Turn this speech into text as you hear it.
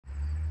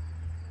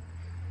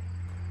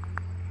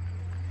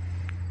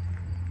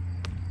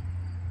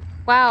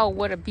Wow,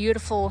 what a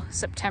beautiful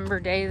September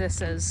day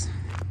this is.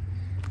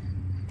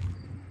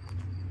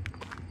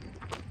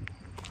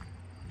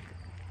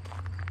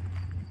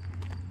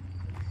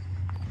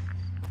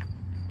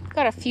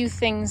 Got a few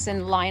things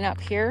in lineup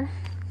here.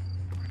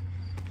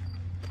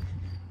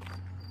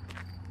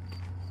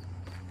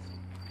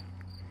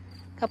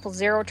 A couple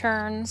zero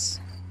turns,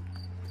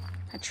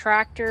 a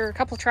tractor, a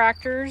couple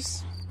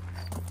tractors,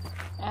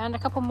 and a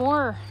couple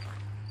more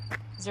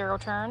zero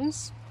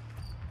turns.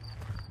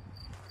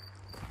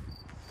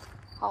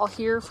 All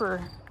here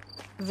for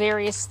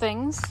various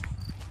things.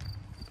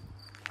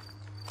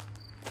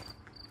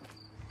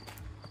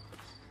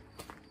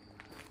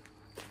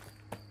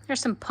 There's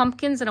some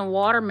pumpkins and a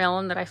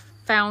watermelon that I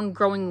found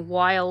growing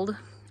wild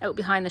out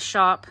behind the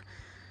shop.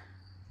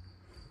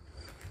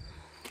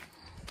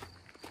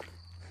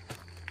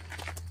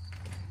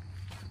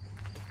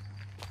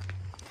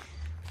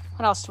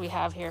 What else do we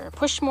have here?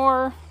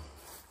 Pushmore,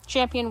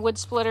 Champion wood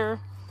splitter,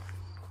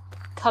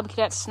 Cub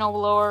Cadet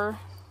snowblower,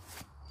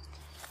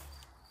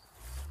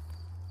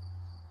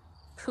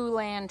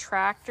 Poulan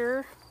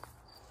tractor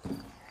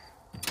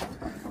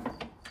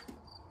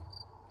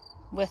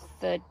with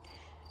the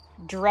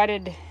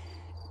dreaded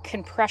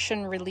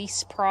compression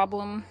release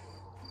problem.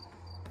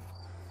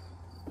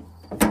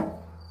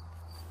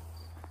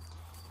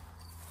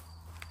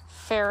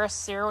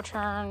 Ferris zero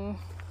turn,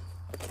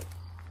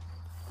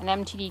 an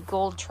MTD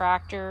Gold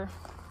tractor,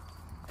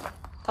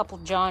 a couple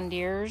John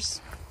Deeres.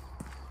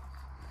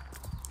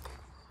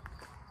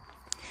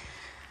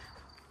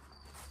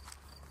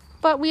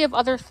 But we have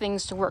other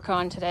things to work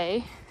on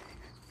today,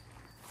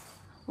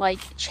 like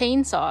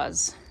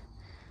chainsaws.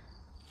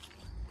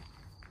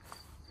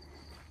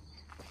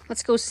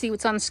 Let's go see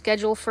what's on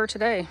schedule for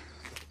today.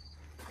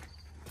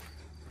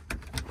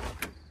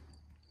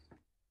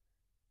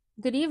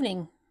 Good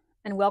evening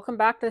and welcome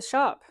back to the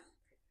shop.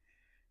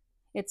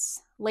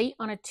 It's late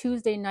on a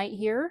Tuesday night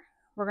here.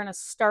 We're going to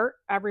start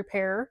a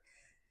repair.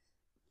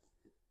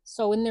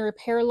 So in the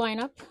repair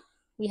lineup,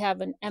 we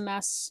have an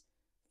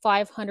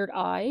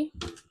MS500i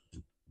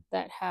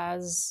that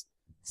has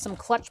some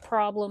clutch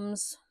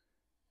problems,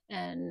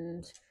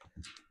 and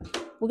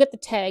we'll get the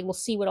tag. We'll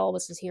see what all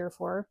this is here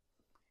for.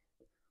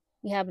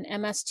 We have an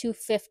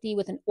MS250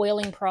 with an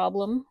oiling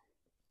problem.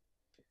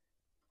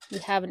 We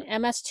have an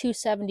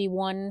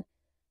MS271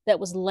 that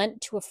was lent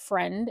to a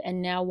friend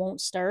and now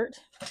won't start.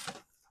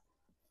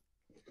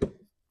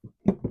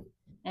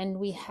 And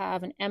we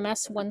have an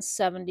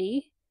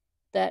MS170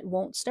 that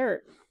won't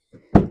start.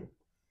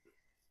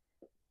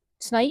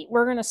 Tonight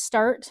we're going to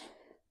start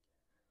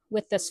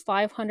with this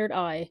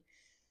 500i.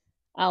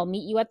 I'll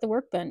meet you at the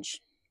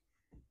workbench.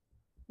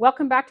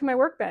 Welcome back to my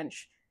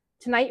workbench.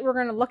 Tonight we're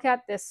going to look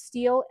at this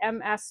Stihl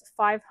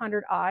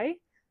MS500i.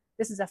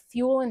 This is a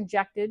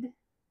fuel-injected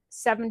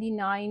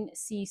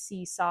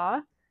 79cc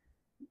saw.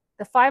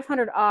 The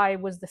 500i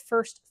was the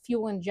first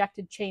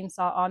fuel-injected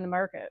chainsaw on the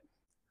market.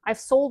 I've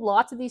sold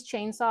lots of these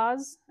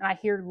chainsaws, and I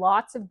hear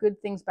lots of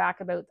good things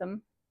back about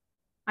them.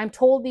 I'm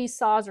told these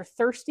saws are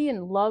thirsty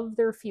and love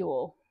their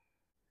fuel.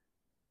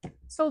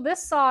 So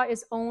this saw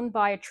is owned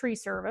by a tree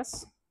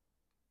service.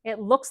 It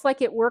looks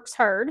like it works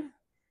hard.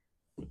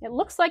 It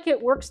looks like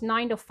it works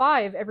 9 to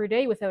 5 every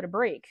day without a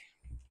break.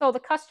 So the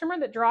customer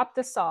that dropped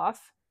this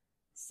off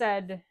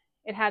said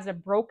it has a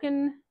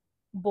broken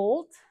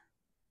bolt,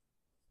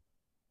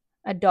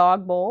 a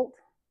dog bolt.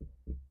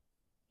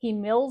 He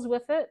mills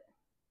with it.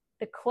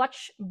 The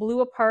clutch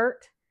blew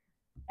apart,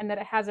 and that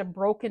it has a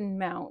broken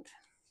mount.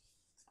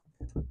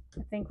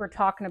 I think we're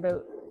talking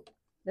about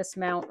this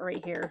mount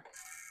right here.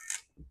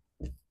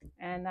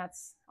 And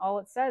that's all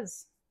it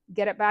says.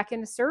 Get it back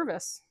into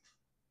service.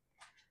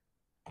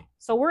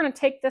 So we're going to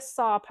take this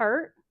saw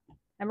apart,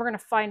 and we're going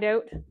to find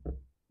out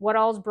what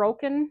all's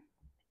broken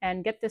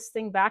and get this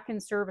thing back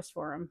in service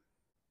for him.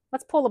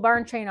 Let's pull the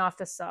barn chain off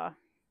this saw.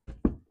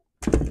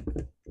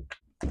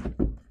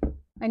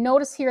 I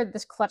notice here that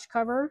this clutch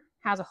cover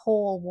has a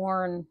hole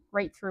worn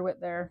right through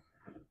it there.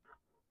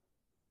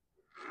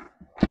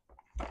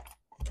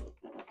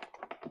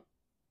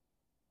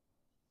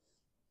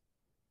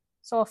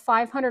 So a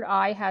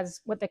 500i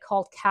has what they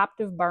call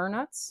captive bar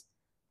nuts.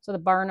 So the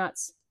bar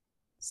nuts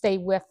stay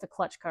with the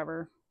clutch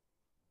cover.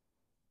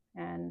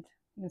 And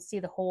you can see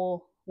the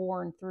hole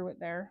worn through it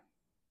there.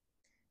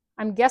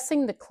 I'm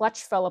guessing the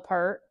clutch fell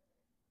apart,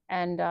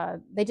 and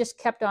they just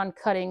kept on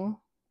cutting,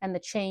 and the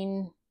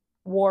chain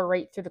wore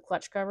right through the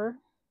clutch cover.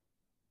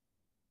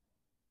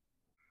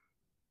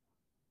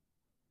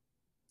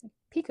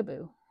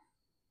 Peekaboo.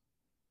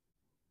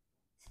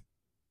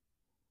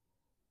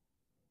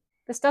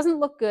 This doesn't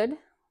look good.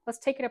 Let's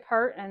take it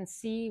apart and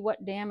see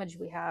what damage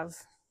we have.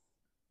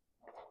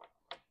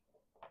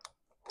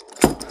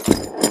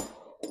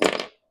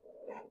 Okay,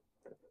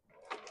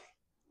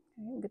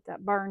 we'll get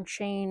that barn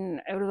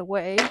chain out of the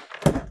way.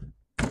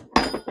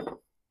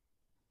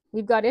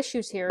 We've got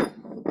issues here.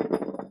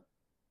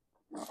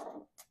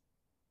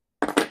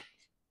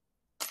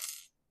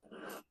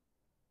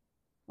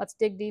 Let's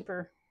dig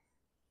deeper.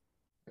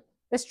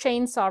 This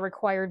chainsaw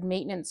required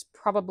maintenance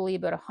probably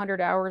about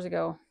 100 hours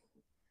ago.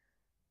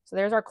 So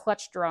there's our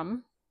clutch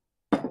drum,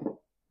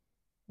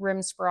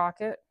 rim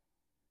sprocket,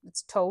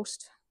 it's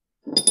toast.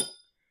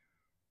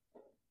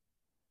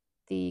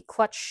 The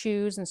clutch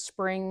shoes and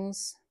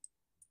springs,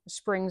 the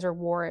springs are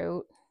wore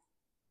out.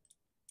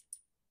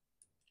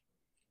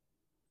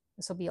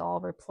 This will be all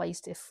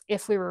replaced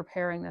if we were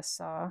repairing this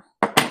saw.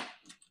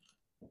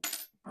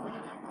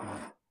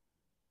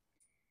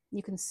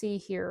 You can see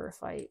here,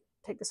 if I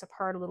take this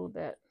apart a little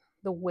bit,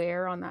 the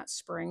wear on that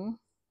spring.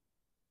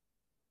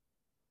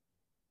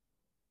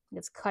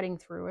 It's cutting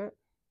through it.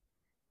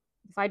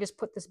 If I just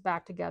put this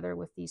back together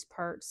with these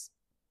parts,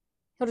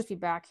 he'll just be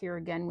back here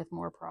again with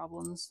more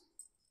problems.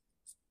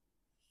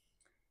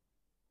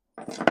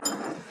 Let's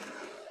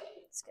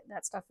get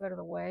that stuff out of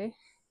the way.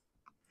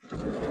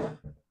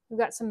 We've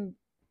got some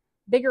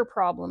bigger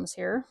problems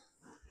here.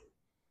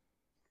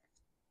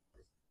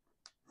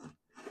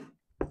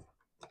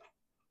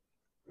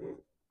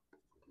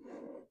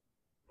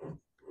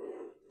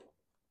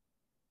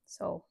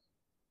 So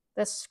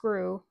this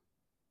screw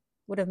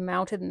would have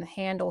mounted in the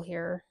handle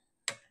here,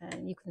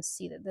 and you can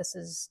see that this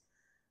is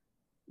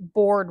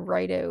bored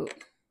right out.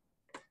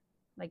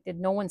 Like, did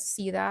no one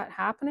see that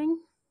happening?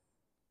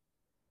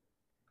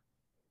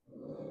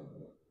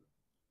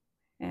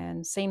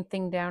 And same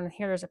thing down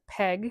here, there's a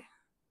peg.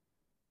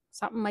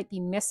 Something might be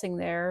missing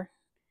there.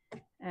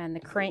 And the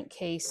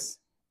crankcase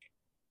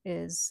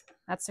is,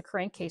 that's the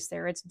crankcase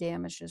there, it's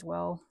damaged as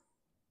well.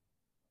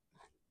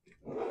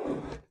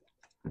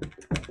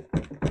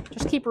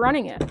 Just keep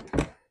running it.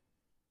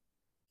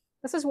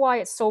 This is why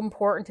it's so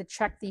important to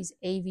check these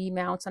AV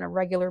mounts on a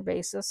regular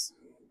basis,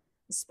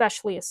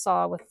 especially a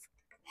saw with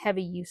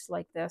heavy use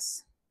like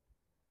this.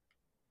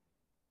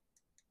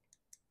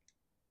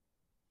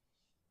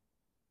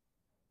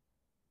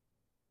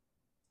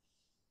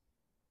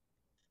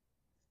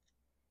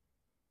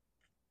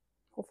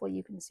 Hopefully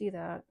you can see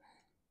that.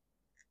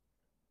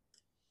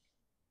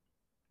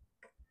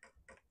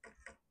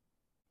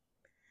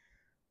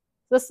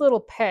 This little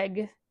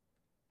peg,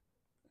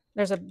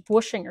 there's a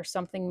bushing or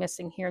something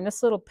missing here, and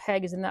this little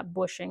peg is in that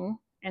bushing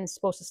and it's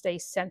supposed to stay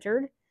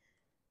centered.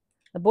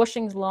 The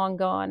bushing's long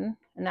gone,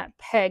 and that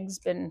peg's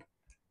been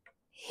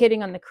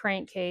hitting on the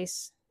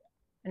crankcase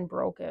and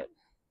broke it.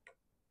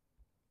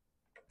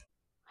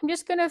 I'm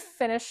just going to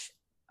finish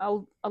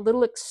a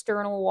little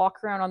external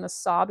walk around on the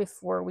saw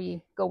before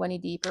we go any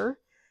deeper.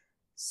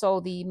 So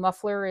the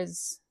muffler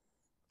is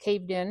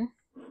caved in.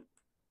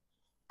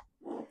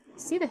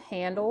 See the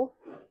handle?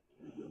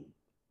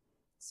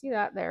 See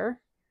that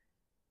there?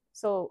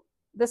 So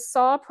this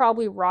saw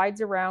probably rides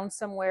around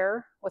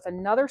somewhere with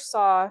another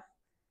saw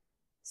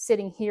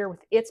sitting here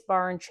with its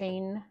bar and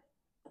chain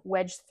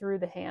wedged through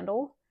the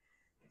handle.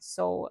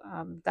 So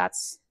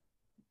that's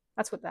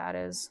what that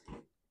is.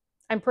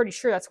 I'm pretty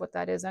sure that's what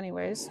that is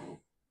anyways.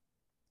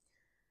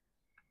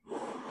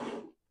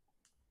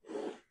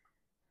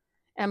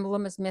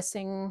 Emblem is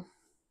missing.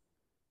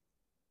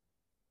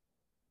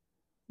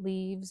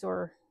 Leaves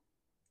or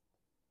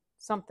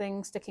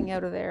something sticking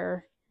out of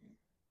there.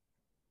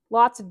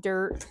 Lots of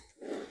dirt.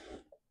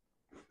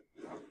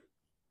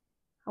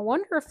 I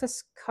wonder if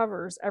this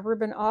cover's ever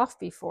been off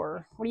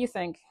before. What do you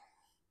think?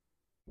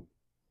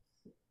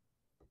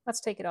 Let's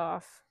take it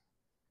off.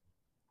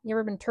 You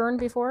ever been turned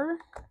before?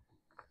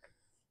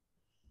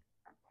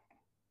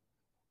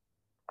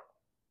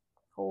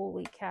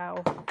 Holy cow.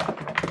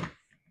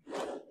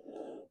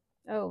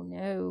 Oh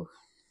no.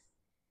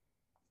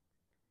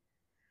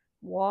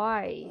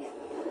 Why?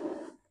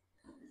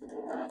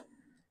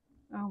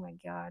 Oh my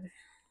God.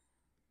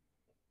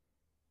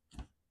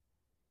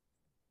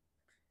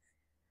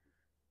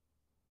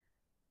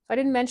 I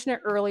didn't mention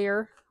it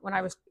earlier when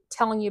I was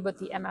telling you about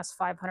the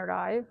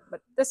MS500i,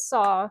 but this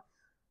saw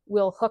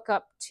will hook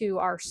up to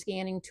our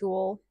scanning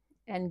tool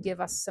and give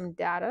us some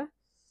data.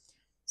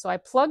 So I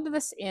plugged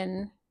this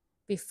in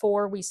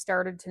before we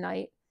started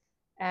tonight,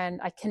 and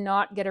I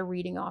cannot get a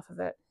reading off of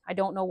it. I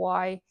don't know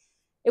why.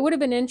 It would have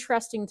been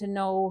interesting to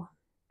know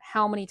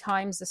how many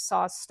times the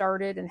saw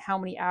started and how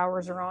many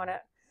hours are on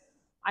it.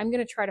 I'm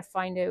going to try to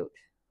find out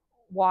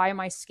why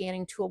my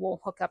scanning tool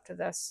won't hook up to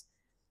this.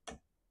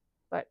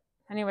 But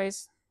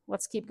anyways,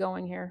 let's keep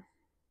going here.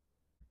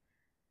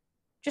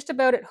 Just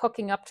about it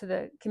hooking up to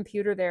the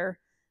computer there.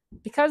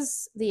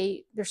 Because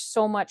there's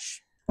so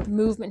much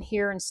movement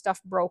here and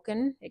stuff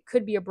broken, it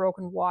could be a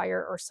broken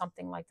wire or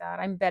something like that.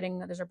 I'm betting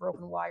that there's a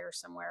broken wire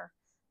somewhere,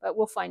 but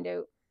we'll find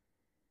out.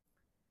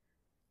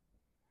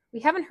 We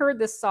haven't heard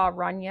this saw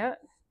run yet.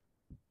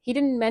 He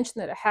didn't mention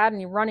that it had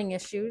any running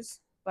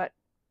issues, but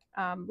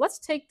let's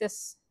take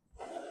this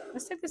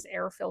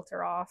air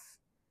filter off.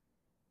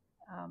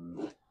 I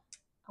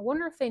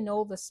wonder if they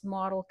know this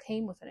model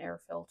came with an air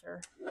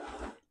filter.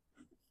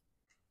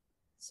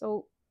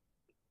 So,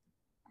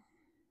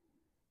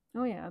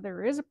 oh yeah,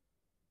 there's a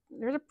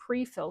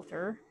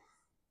pre-filter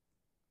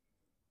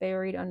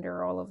buried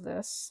under all of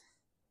this.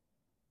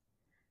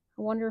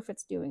 I wonder if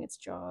it's doing its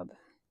job.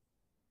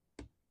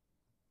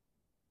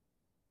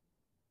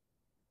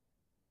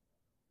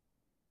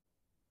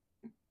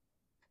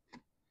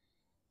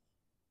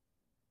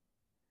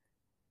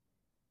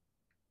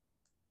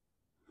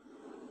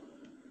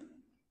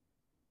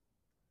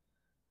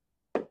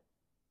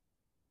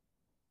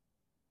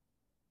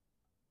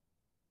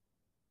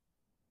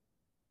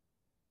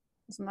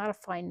 Isn't that a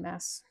fine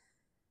mess?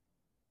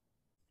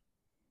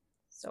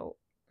 So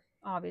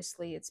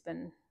obviously it's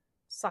been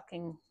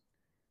sucking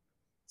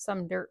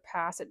some dirt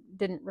past. It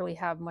didn't really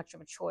have much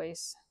of a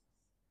choice.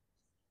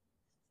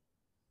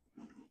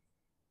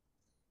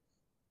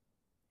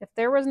 If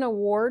there was an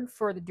award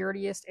for the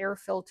dirtiest air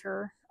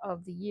filter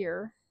of the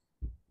year,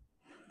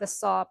 the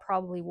saw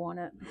probably won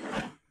it.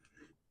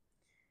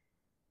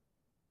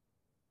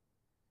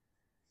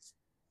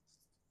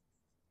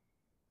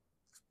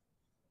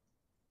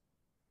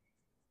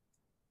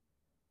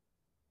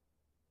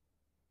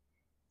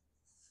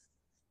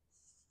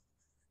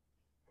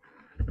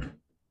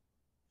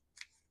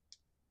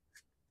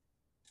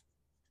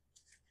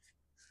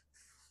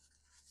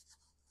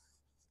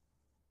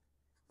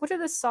 What did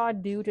the saw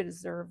do to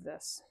deserve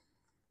this?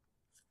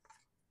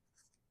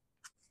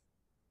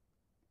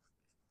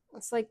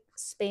 It's like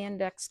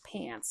spandex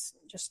pants.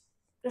 Just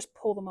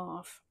pull them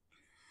off.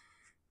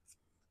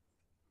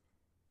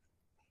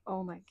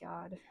 Oh my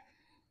God.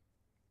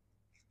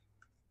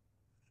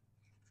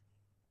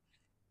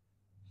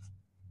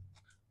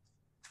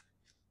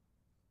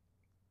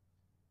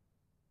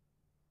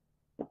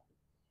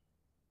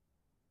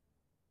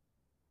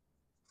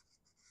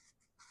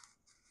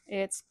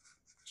 It's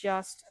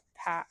just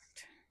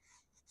packed.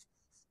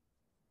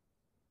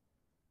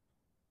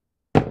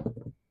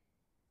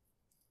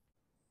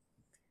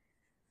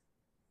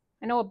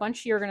 I know a bunch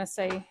of you are going to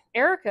say,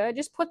 Erica,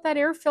 just put that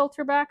air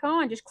filter back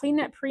on. Just clean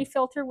that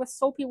pre-filter with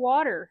soapy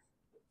water.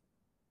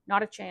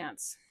 Not a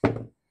chance.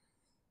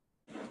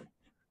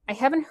 I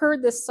haven't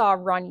heard this saw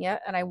run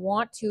yet, and I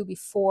want to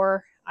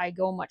before I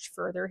go much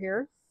further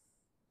here.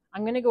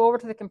 I'm going to go over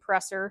to the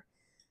compressor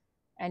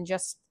and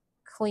just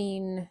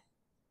clean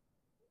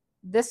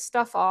this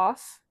stuff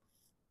off.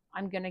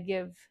 I'm going to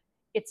give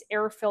its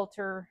air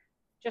filter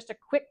just a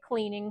quick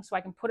cleaning so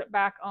I can put it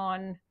back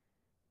on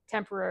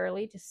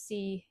temporarily to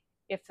see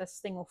if this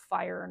thing will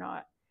fire or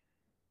not.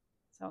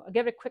 So I'll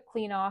give it a quick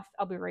clean off.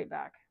 I'll be right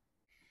back.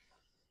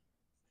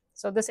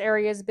 So this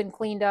area has been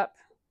cleaned up.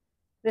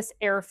 This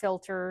air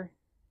filter,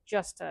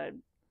 just a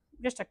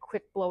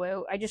quick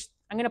blowout. I'm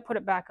going to put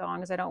it back on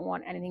because I don't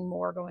want anything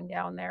more going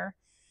down there.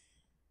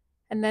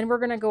 And then we're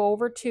going to go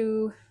over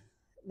to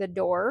the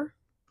door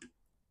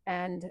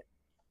and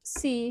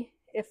see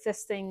if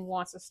this thing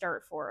wants to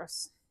start for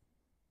us.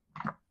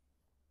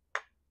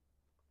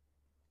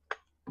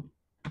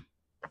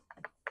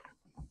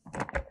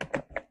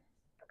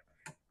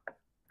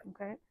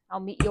 Okay, I'll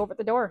meet you over at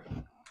the door.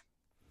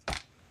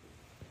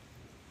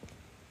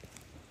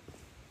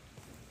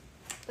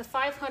 The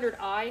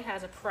 500i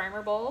has a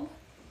primer bulb,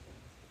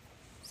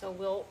 so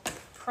we'll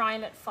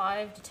prime it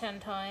 5 to 10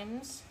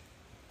 times.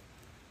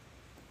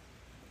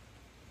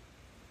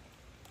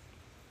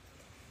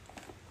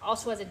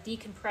 Also has a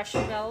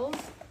decompression valve,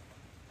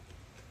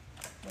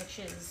 which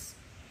is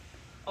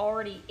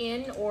already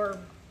in or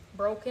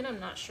broken, I'm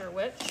not sure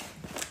which.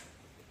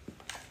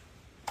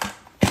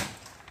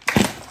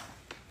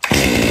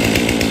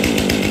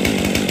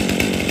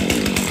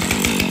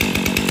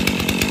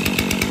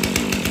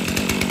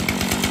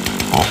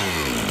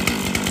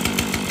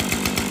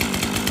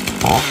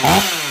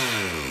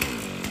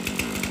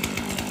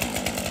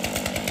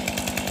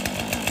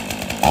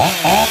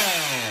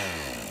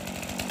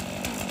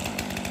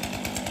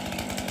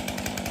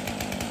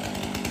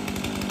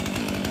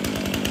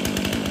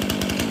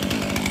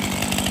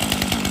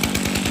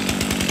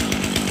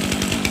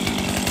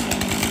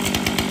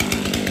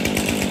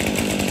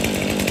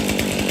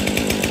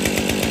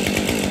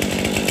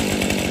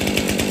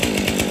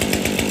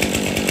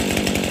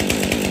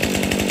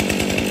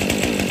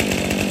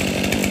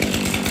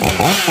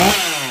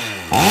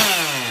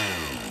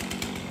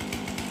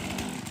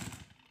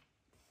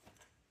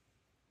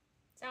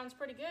 Sounds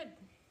pretty good.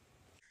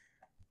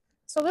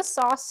 So this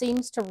saw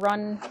seems to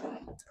run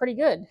pretty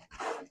good.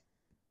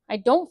 I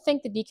don't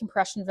think the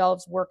decompression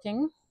valve's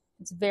working.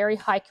 It's very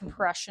high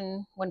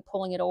compression when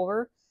pulling it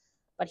over,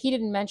 but he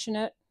didn't mention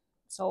it,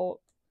 so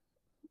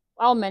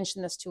I'll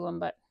mention this to him,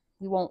 but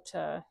we won't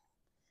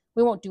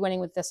do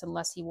anything with this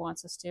unless he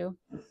wants us to.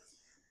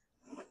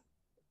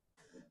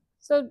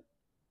 So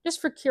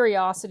just for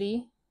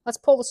curiosity, let's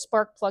pull the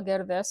spark plug out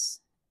of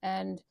this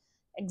and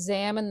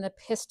examine the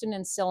piston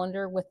and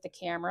cylinder with the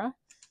camera.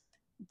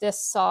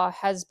 This saw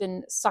has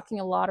been sucking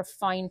a lot of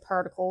fine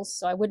particles,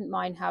 so I wouldn't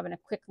mind having a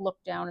quick look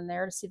down in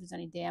there to see if there's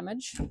any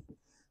damage.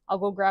 I'll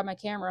go grab my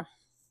camera.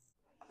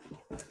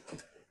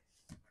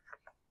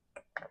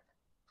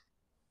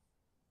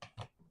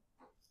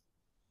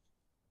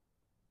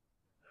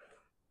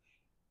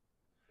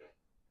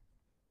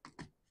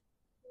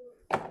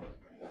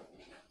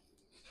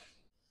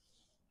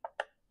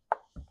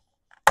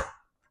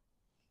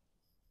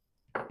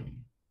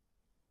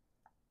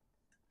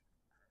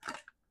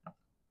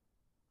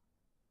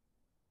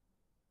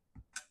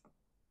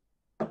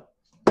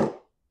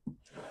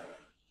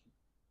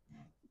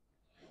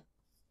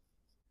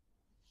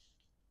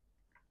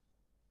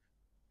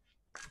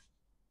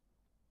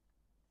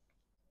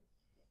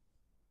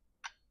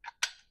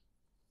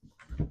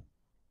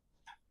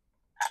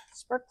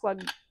 Spark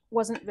plug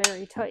wasn't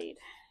very tight.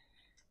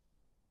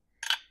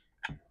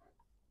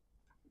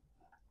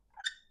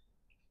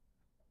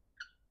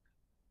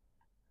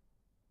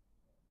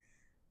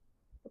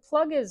 The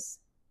plug is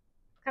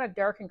kind of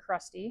dark and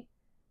crusty.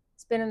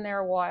 It's been in there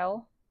a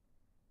while.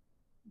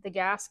 The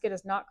gasket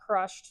is not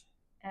crushed,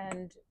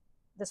 and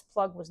this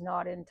plug was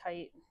not in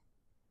tight.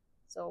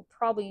 So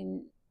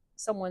probably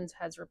someone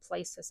has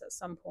replaced this at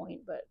some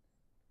point, but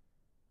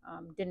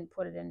didn't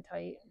put it in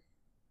tight.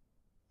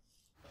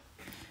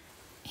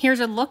 Here's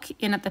a look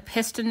in at the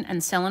piston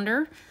and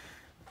cylinder.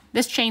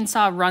 This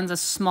chainsaw runs a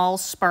small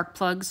spark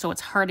plug, so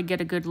it's hard to get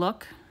a good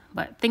look,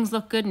 but things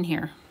look good in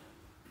here.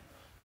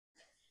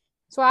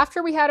 So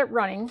after we had it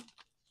running,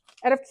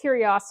 out of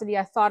curiosity,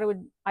 I thought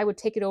I would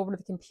take it over to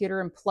the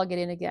computer and plug it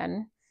in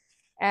again.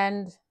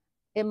 And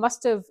it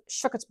must have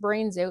shook its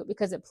brains out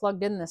because it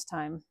plugged in this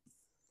time.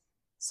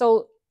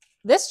 So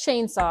this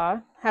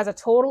chainsaw has a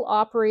total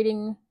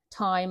operating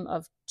time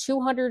of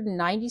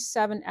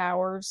 297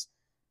 hours,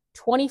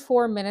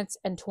 24 minutes,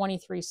 and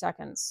 23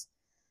 seconds.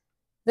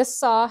 This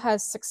saw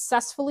has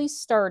successfully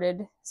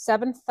started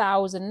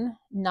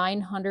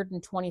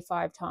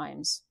 7,925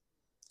 times.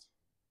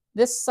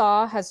 This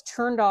saw has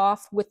turned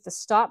off with the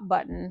stop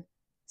button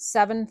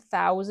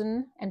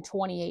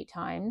 7,028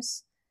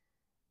 times,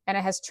 and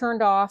it has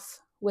turned off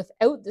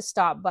without the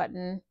stop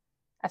button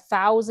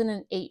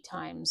 1,008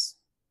 times.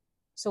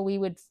 So we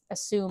would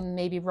assume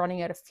maybe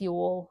running out of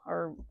fuel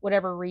or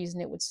whatever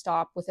reason it would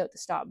stop without the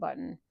stop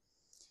button.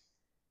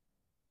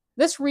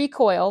 This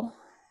recoil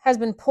has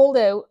been pulled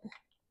out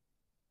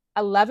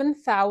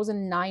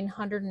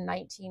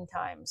 11,919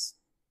 times.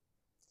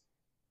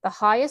 The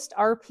highest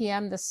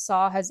RPM this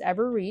saw has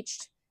ever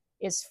reached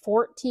is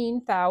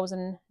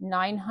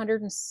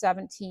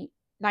 14,970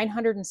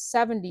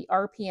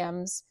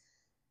 RPMs,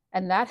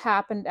 and that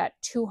happened at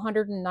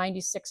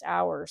 296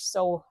 hours.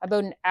 So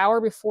about an hour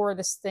before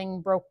this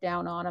thing broke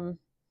down on him.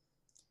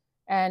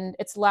 And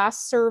its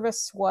last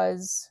service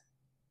was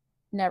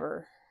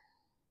never.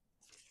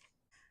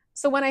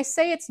 So when I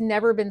say it's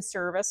never been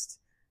serviced,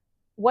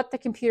 what the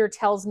computer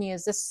tells me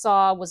is this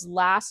saw was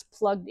last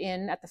plugged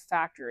in at the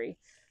factory.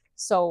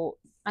 So,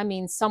 I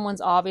mean,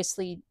 someone's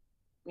obviously,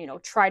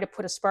 tried to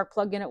put a spark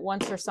plug in it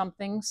once or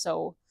something.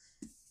 So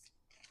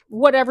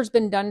whatever's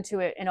been done to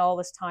it in all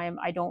this time,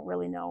 I don't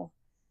really know.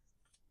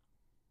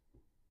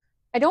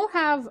 I don't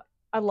have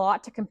a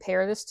lot to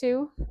compare this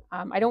to.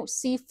 I don't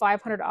see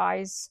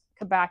 500i's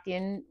come back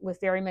in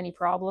with very many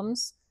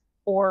problems,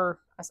 or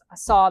a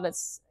saw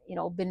that's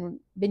been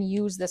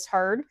used this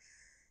hard.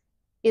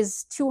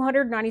 Is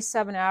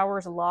 297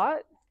 hours a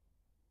lot?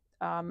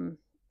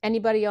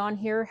 Anybody on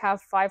here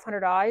have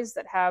 500i's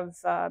that have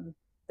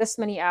this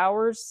many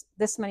hours,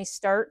 this many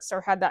starts, or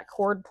had that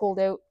cord pulled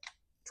out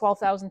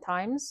 12,000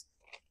 times?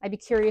 I'd be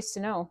curious to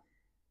know.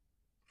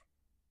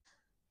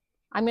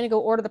 I'm going to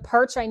go order the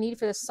parts I need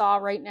for this saw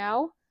right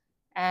now,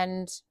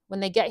 and when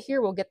they get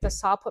here, we'll get the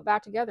saw put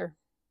back together.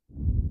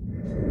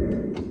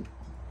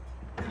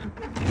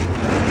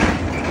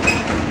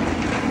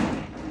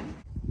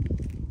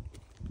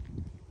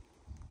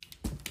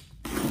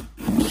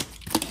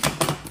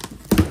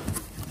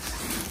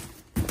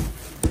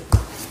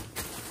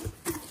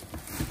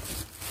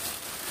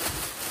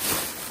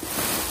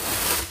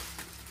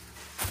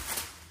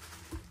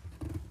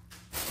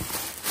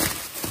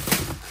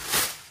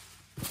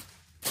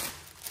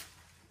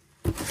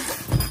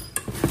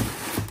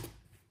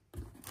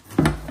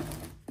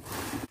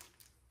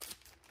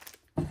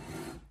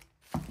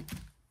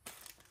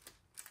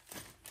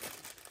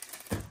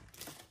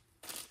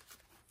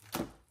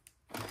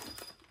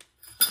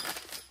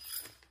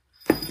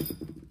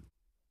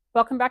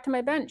 Welcome back to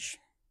my bench.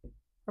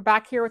 We're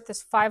back here with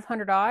this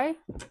 500i,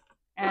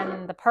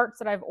 and the parts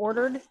that I've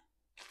ordered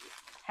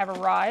have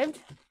arrived.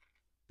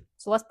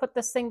 So let's put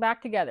this thing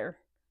back together.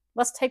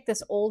 Let's take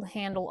this old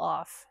handle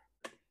off.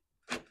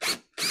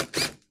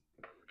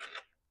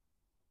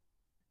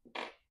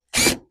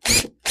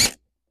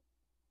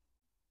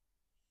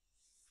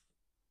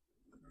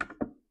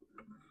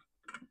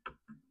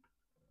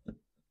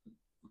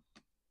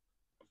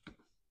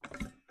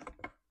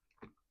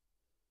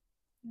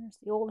 There's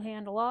the old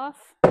handle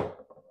off.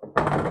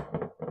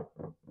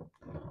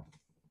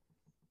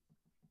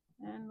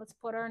 And let's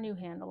put our new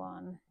handle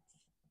on.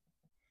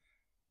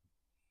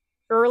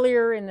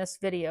 Earlier in this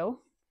video,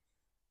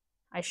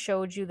 I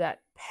showed you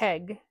that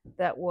peg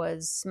that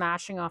was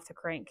smashing off the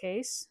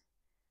crankcase.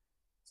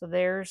 So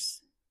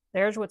there's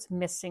what's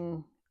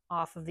missing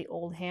off of the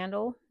old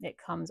handle. It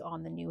comes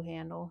on the new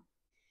handle.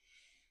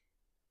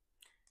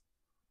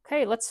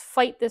 Okay, let's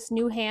fight this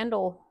new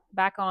handle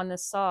back on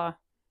this saw.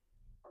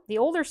 The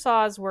older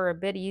saws were a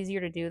bit easier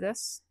to do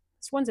this.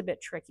 This one's a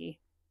bit tricky.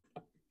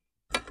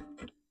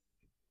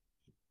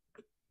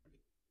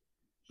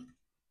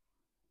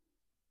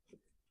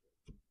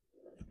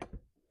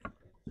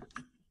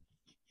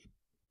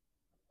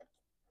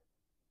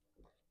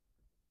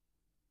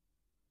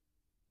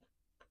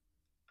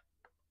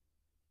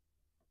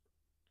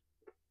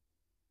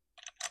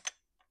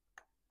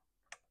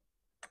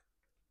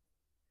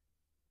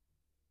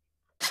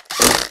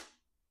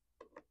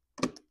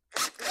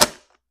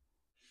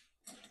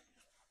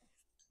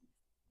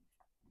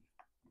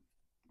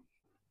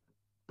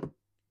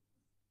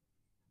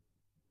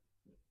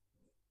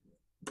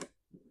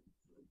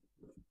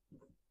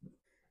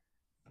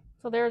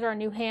 So there's our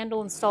new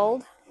handle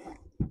installed.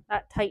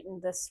 That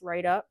tightened this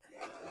right up.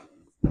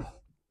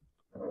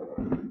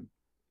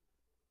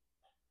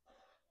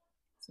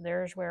 So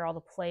there's where all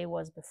the play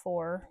was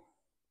before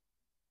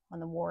on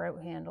the wore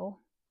out handle.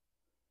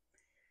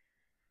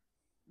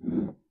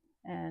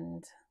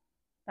 And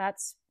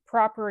that's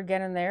proper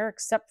again in there,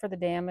 except for the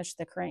damage to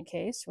the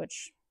crankcase,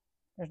 which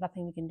there's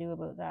nothing we can do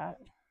about that.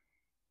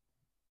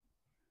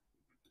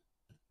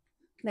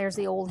 There's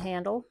the old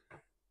handle.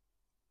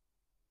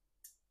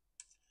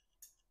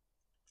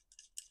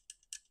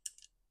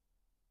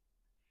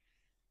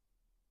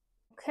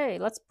 Okay,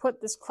 let's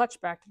put this clutch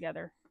back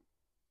together.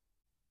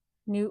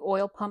 New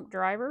oil pump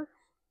driver.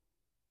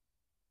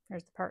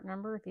 There's the part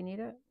number if you need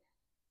it.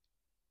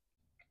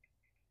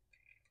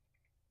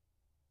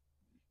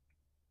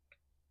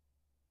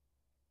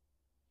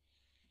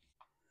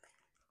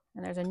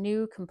 And there's a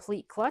new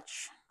complete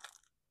clutch.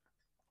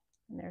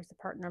 And there's the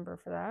part number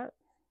for that.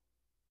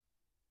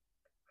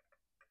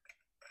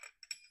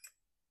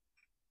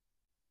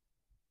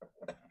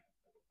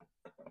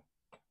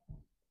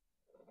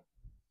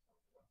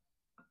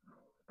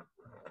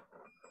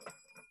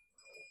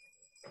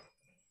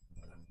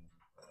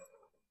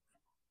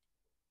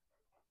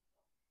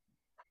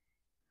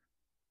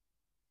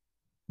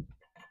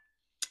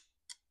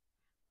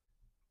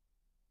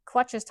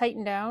 Clutch is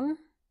tightened down.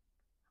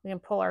 We can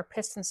pull our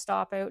piston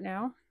stop out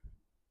now.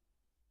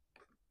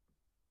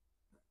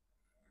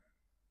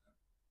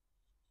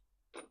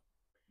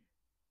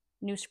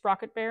 New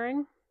sprocket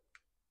bearing.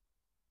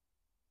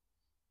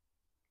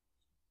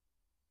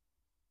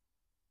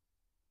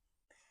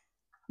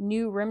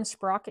 New rim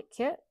sprocket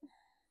kit.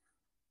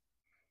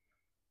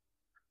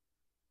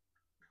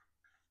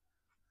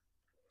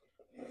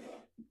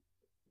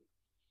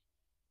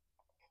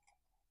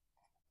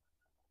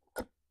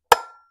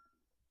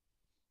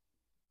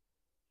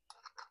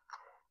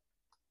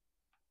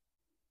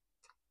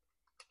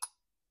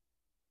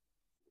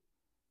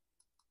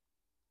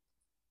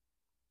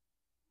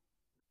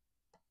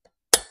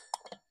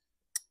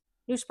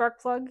 New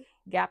spark plug,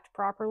 gapped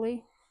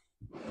properly.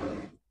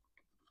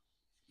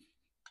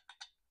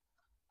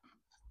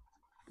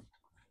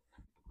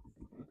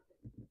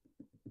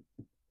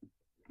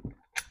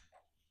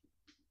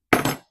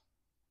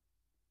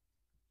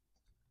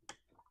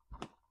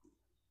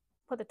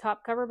 Put the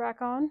top cover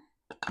back on.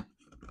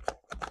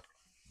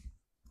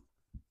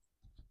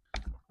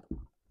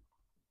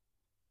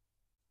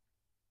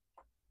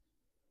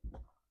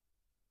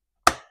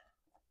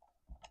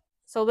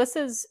 So this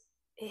is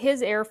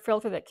his air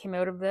filter that came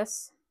out of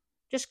this.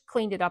 Just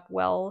cleaned it up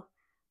well.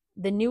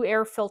 The new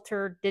air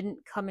filter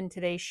didn't come in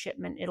today's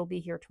shipment. It'll be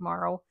here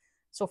tomorrow.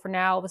 So for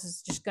now, this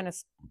is just going to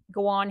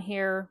go on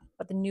here,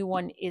 but the new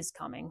one is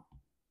coming.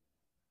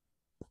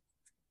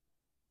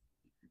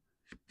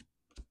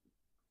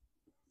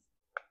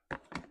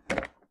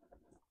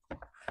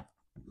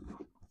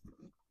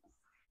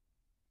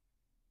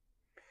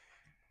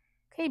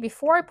 Okay,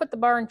 before I put the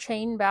bar and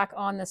chain back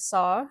on this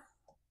saw,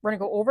 we're going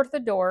to go over to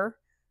the door,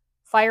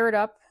 fire it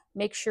up,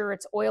 make sure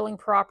it's oiling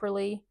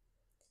properly.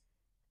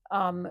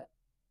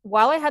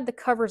 While I had the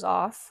covers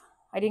off,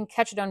 I didn't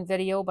catch it on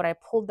video, but I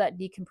pulled that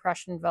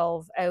decompression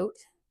valve out,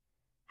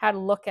 had a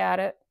look at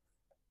it.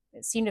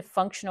 It seemed to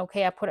function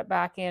okay. I put it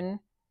back in,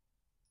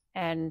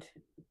 and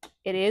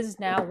it is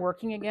now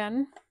working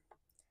again.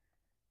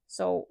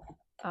 So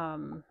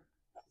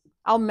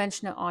I'll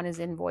mention it on his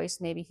invoice.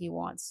 Maybe he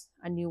wants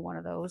a new one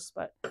of those,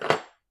 but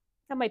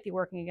that might be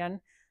working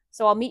again.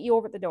 So I'll meet you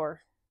over at the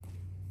door.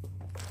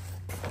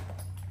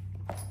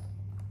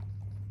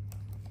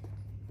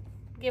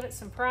 Give it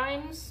some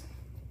primes.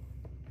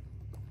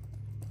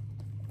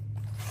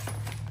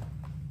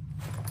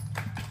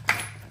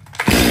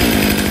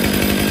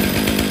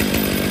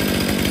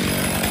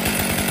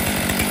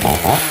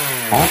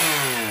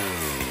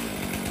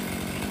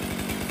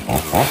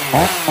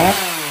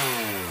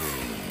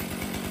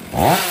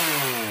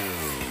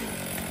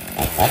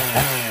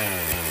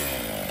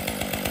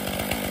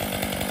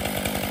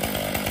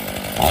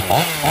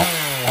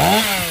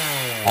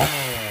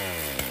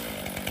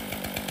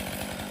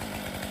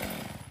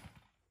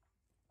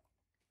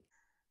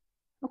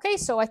 Okay,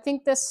 so I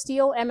think this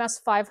Stihl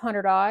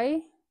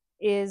MS500i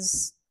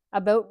is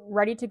about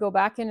ready to go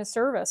back into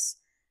service.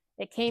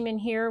 It came in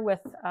here with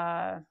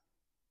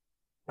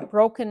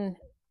broken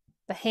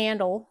the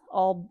handle,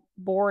 all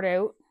bored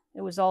out.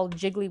 It was all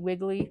jiggly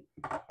wiggly.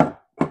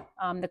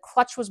 The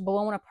clutch was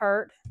blown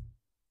apart,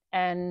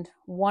 and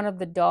one of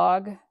the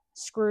dog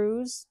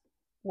screws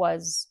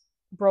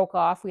broke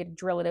off. We had to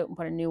drill it out and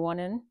put a new one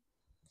in.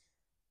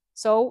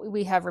 So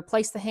we have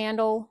replaced the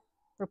handle,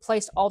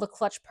 replaced all the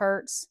clutch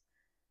parts,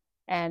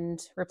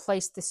 and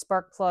replaced the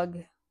spark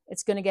plug.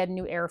 It's going to get a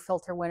new air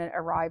filter when it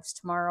arrives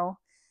tomorrow.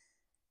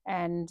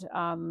 And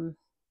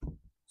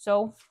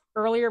so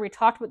earlier we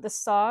talked about this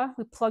saw.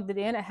 We plugged it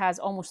in. It has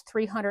almost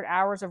 300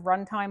 hours of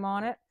runtime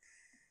on it.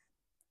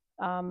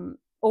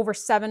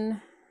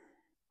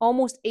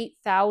 Almost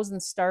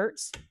 8,000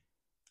 starts.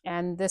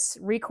 And this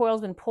recoil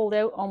has been pulled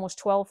out almost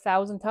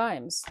 12,000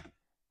 times.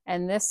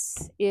 And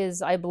this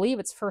is, I believe,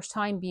 its first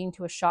time being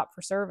to a shop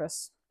for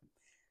service.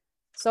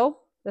 So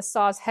this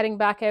saw is heading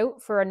back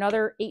out for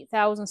another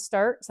 8,000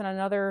 starts and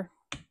another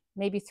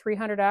maybe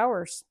 300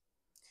 hours.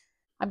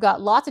 I've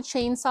got lots of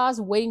chainsaws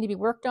waiting to be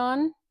worked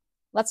on.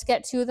 Let's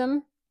get to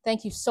them.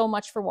 Thank you so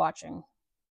much for watching.